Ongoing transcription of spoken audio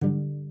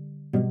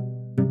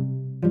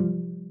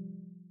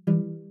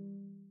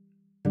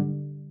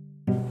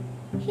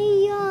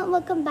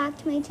and welcome back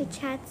to my Chit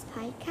Chats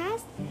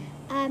podcast.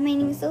 My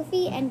name is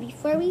Sophie, and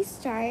before we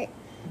start,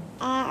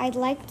 I'd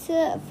like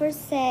to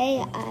first say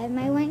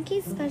my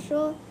 1K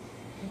special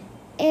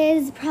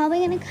is probably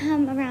going to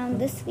come around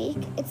this week.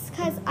 It's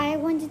because I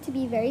want it to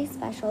be very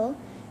special,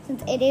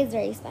 since it is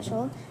very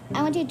special.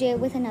 I want to do it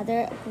with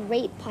another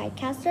great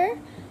podcaster.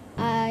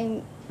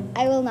 I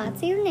will not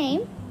say her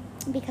name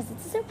because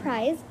it's a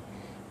surprise,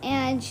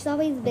 and she's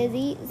always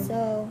busy,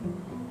 so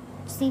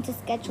just need to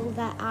schedule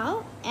that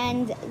out,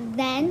 and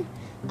then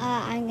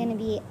I'm gonna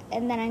do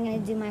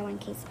my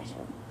 1K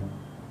special.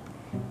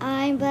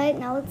 But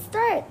now let's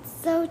start.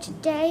 So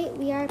today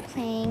we are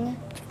playing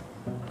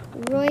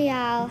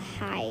Royale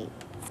High.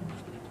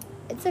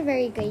 It's a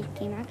very great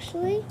game,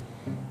 actually.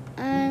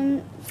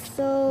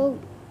 So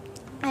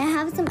I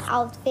have some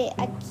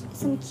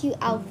cute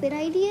outfit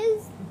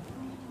ideas,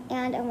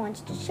 and I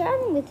wanted to share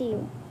them with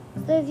you.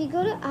 So if you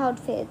go to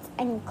outfits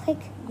and you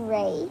click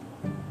gray,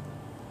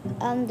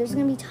 there's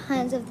going to be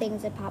tons of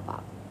things that pop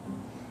up.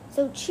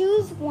 So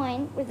choose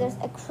one where there's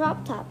a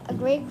crop top, a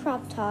gray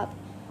crop top,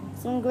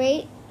 some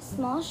gray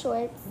small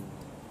shorts,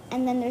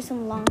 and then there's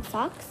some long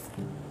socks.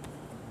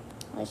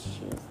 Let's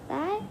choose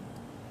that.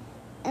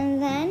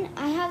 And then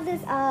I have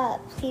this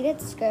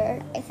pleated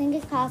skirt. I think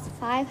it costs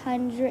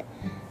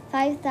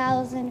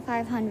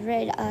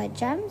 5,500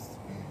 gems.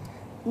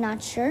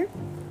 Not sure.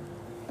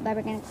 But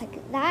we're going to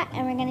click that,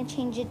 and we're going to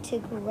change it to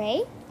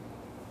gray.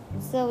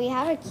 So we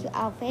have a cute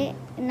outfit.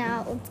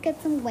 Now let's get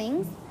some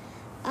wings.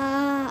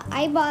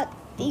 I bought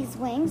these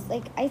wings.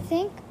 I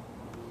think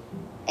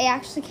I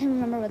actually can't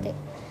remember what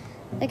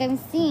I'm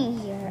seeing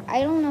here.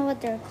 I don't know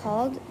what they're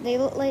called. They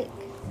look like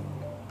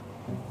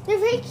they're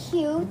very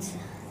cute.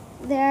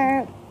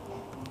 They're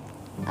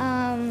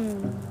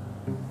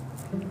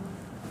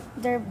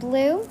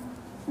blue.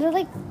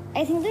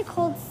 I think they're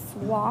called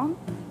swamp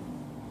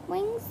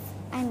wings.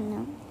 I don't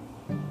know.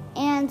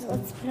 And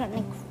let's put on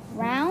a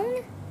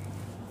crown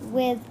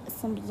with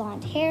some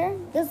blonde hair.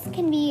 This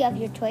can be of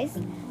your choice.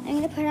 I'm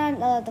going to put on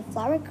the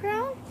flower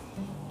crown,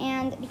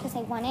 and because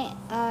I want it,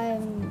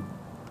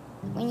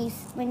 when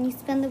you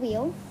spin the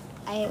wheel,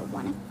 I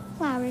want a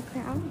flower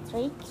crown. It's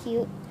very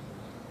cute.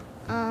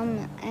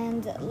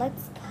 And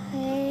let's put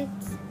a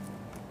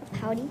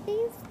pouty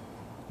face,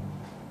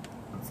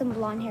 some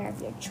blonde hair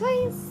of your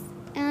choice,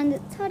 and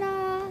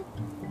ta-da!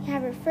 You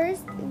have your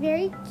first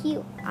very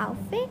cute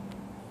outfit.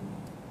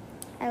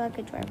 I look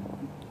adorable.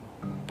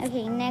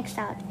 Okay, next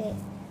outfit.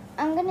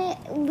 I'm gonna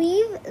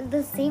leave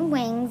the same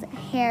wings,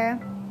 hair,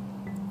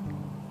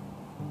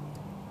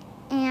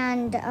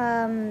 and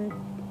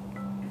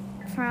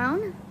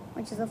crown,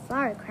 which is a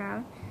flower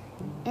crown.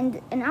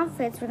 And in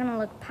outfits, we're gonna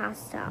look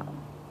pastel.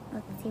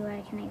 Let's see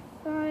what can I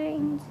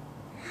find.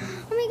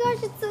 Oh my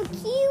gosh, it's so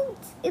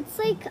cute! It's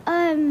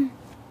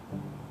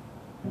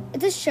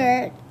it's a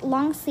shirt,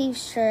 long sleeve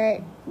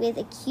shirt with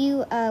a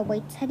cute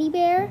white teddy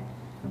bear.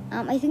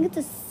 I think it's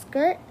a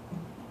skirt.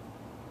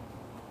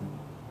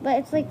 But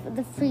it's like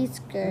the free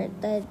skirt,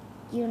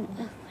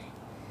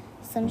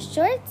 some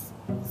shorts,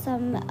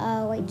 some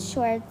white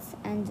shorts,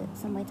 and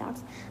some white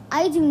socks.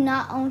 I do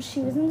not own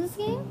shoes in this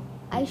game.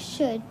 I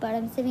should, but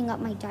I'm saving up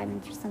my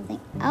diamonds for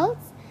something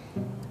else.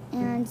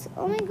 And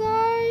oh my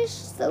gosh,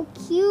 so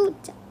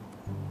cute.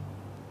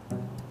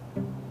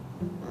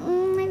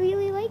 I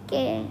really like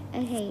it.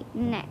 Okay,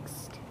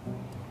 next.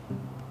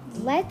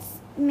 Let's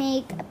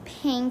make a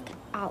pink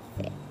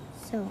outfit.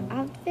 So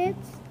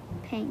outfits,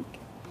 pink.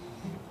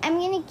 I'm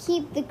going to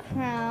keep the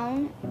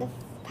crown, the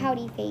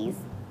pouty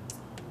face,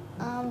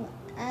 and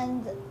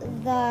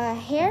the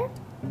hair.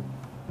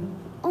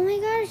 Oh my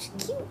gosh,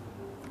 cute.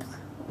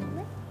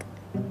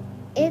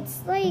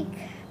 It's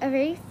like a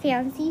very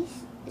fancy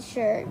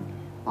shirt,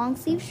 long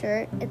sleeve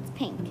shirt. It's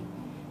pink.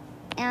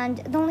 And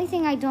the only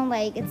thing I don't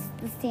like is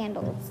the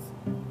sandals.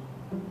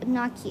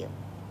 Not cute.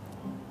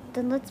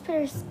 Then let's put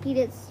our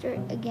pleated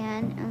skirt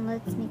again, and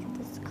let's make it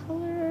this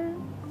color.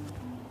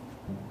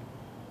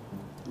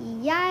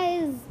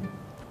 Yes.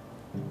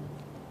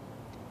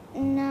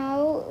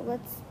 Now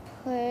let's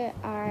put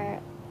I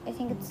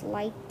think it's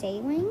light day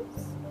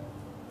wings.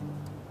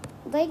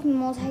 Like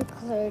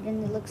multicolored,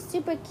 and they look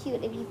super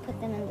cute if you put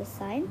them on the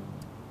side.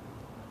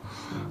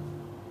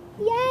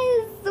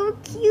 Yes, so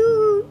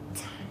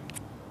cute.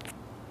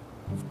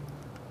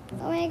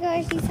 Oh my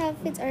gosh, these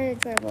outfits are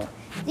adorable.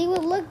 They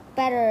would look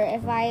better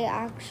if I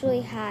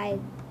actually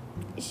had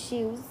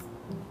shoes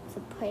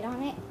to put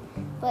on it.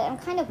 But I'm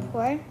kind of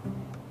poor.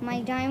 My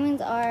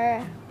diamonds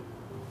are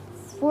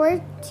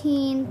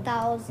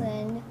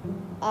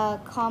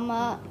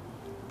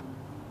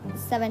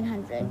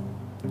 14,700.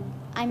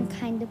 I'm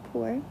kind of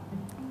poor.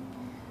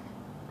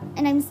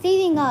 And I'm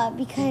saving up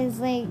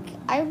because I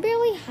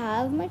barely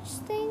have much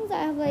things.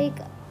 I have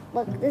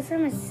look, these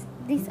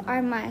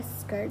are my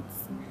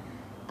skirts.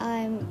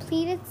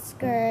 Pleated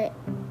skirt,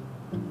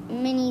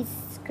 mini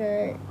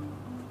skirt,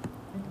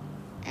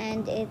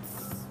 and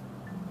it's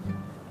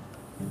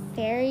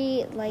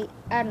very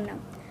I don't know.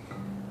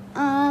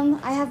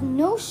 I have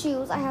no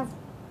shoes. I have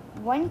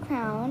one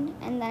crown,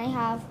 and then I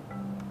have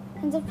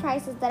tons of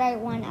prizes that I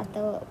won at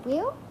the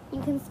wheel.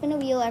 You can spin a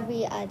wheel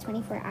every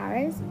 24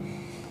 hours,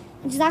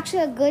 which is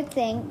actually a good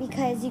thing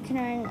because you can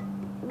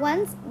earn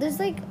once. There's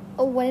like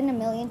a 1 in a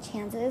million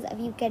chances of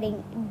you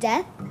getting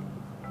death.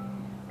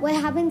 What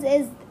happens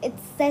is it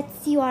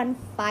sets you on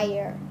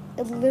fire.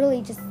 It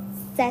literally just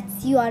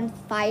sets you on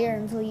fire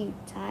until you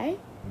die.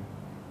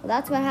 Well,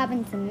 that's what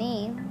happened to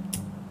me.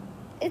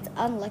 It's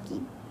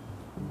unlucky.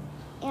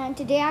 And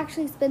today I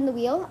actually spin the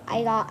wheel.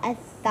 I got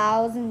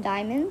 1,000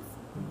 diamonds.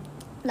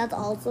 That's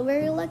also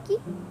very lucky.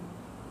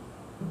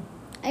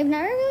 I've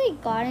never really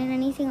gotten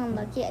anything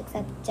unlucky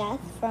except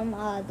death from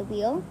the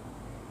wheel.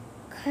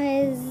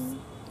 Because,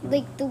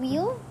 like, the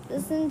wheel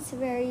isn't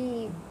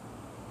very...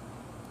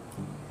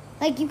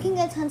 Like, you can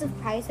get tons of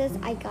prizes.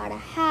 I got a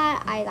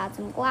hat. I got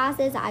some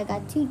glasses. I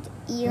got 2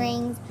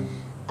 earrings.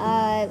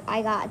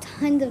 I got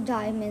tons of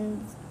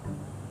diamonds.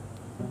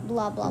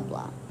 Blah, blah,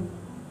 blah.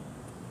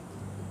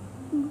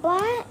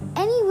 But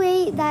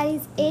anyway, that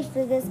is it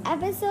for this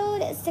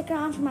episode. Stick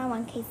around for my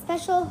 1K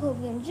special. Hope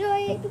you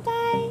enjoy.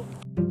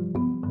 Bye-bye.